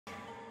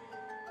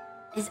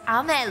Is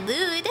Ame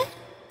lewd?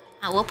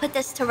 We'll put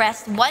this to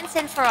rest once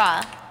and for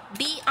all.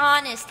 Be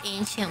honest,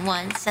 Ancient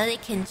One, so they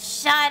can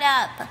shut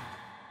up.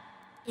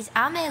 Is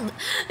Ame... No!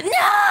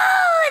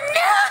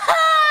 No!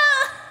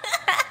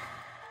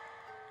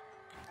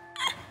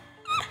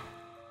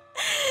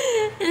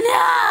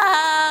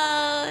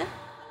 No!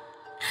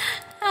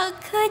 How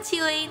could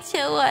you,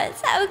 Ancient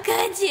Ones? How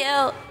could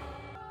you?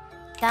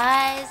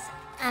 Does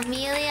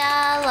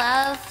Amelia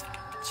love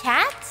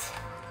chat?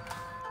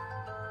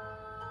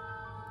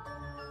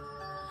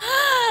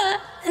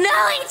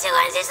 No, Ancient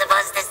Ones, you're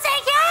supposed to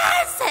say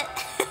yes!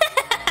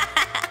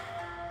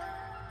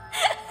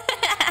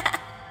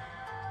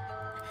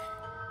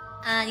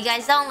 You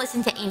guys don't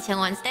listen to Ancient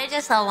Ones. They're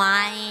just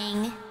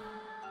lying.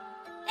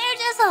 They're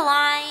just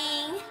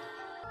lying.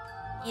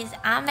 Is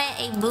Ame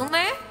a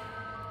boomer?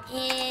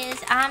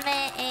 Is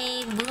Ame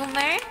a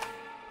boomer?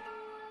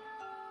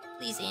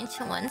 Please,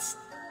 Ancient Ones,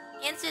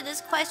 answer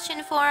this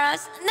question for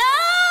us. No,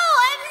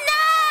 I'm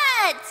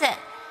not!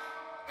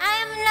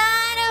 I'm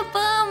not a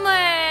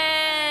boomer.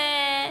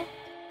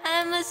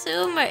 I'm a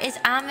zoomer. Is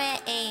Ame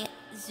a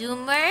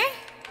zoomer?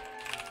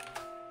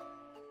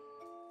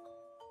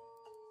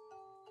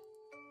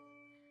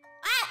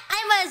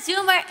 I'm a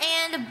zoomer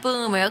and a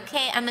boomer,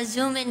 okay? I'm a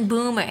zoom-in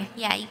boomer.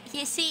 Yeah,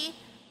 you see?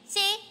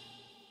 See?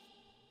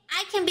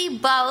 I can be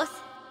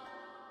both.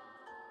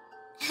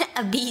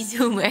 A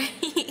B-zoomer.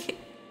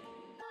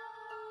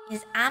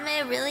 Is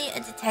Ame really a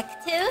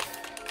detective?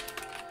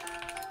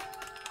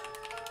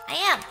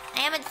 I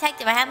am a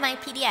detective. I have my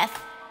PDF.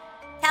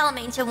 Tell him,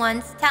 Ancient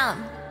Ones. Tell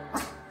him.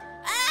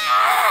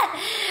 Ah!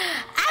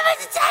 I'm a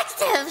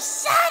detective!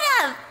 Shut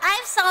up!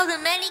 I've solved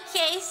many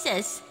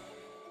cases.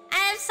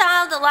 I've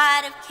solved a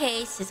lot of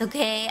cases,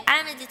 okay?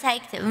 I'm a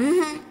detective.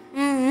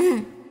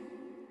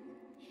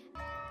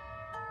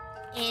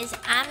 Is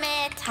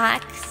Ame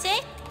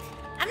toxic?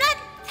 I'm not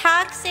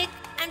toxic.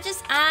 I'm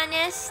just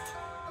honest.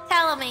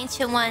 Tell him,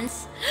 Ancient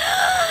Ones.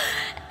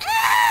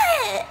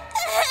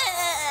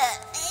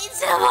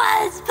 Ancient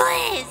Ones,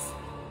 please.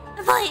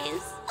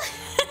 Please.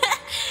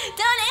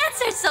 Don't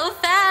answer so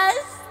fast.